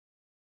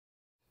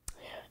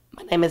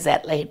My name is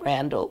Adelaide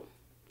Randall.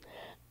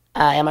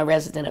 I am a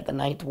resident of the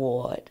Ninth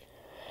Ward.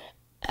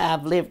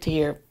 I've lived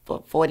here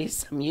for 40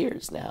 some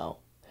years now.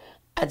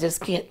 I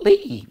just can't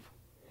leave.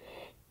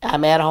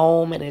 I'm at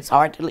home and it's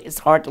hard to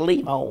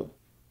leave home.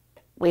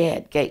 We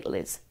had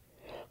gateless.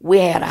 We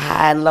had a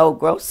high and low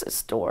grocery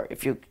store.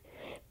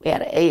 We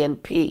had an A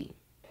and P.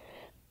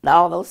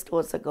 Now all those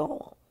stores are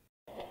gone.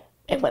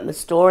 And when the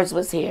stores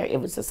was here, it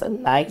was just a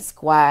nice,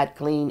 quiet,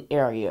 clean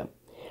area.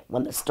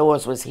 When the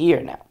stores was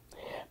here now.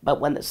 But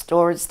when the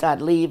stores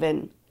started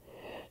leaving,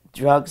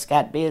 drugs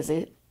got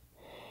busy.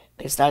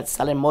 They started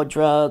selling more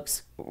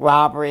drugs,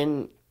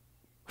 robbery,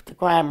 the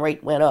crime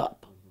rate went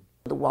up.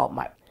 The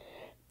Walmart,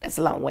 that's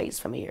a long ways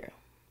from here.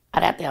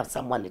 I'd have to have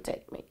someone to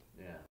take me.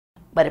 Yeah.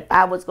 But if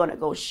I was going to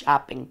go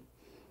shopping,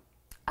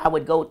 I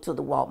would go to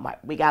the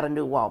Walmart. We got a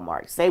new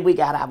Walmart. Say we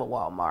got our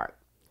Walmart.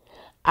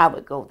 I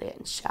would go there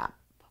and shop.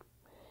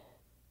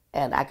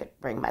 And I could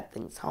bring my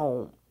things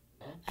home.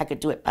 I could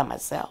do it by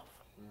myself.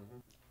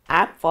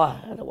 I'm for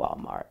the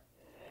Walmart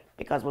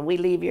because when we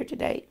leave here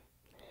today,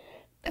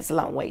 that's a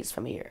long ways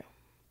from here.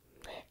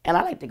 And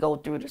I like to go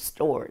through the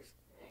stores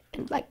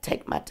and like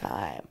take my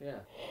time. Yeah.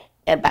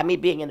 And by me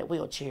being in a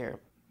wheelchair,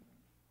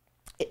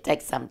 it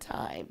takes some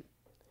time.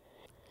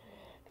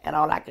 And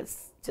all I can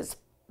just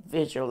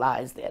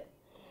visualize that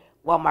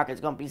Walmart is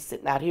going to be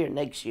sitting out here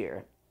next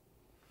year.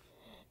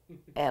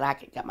 And I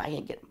can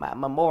get my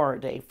Memorial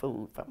Day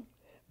food from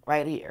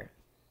right here.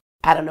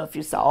 I don't know if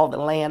you saw all the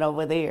land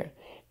over there.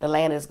 The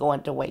land is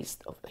going to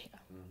waste over there.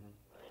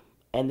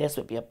 And this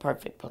would be a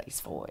perfect place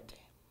for it.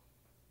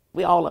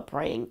 We all are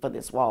praying for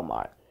this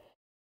Walmart.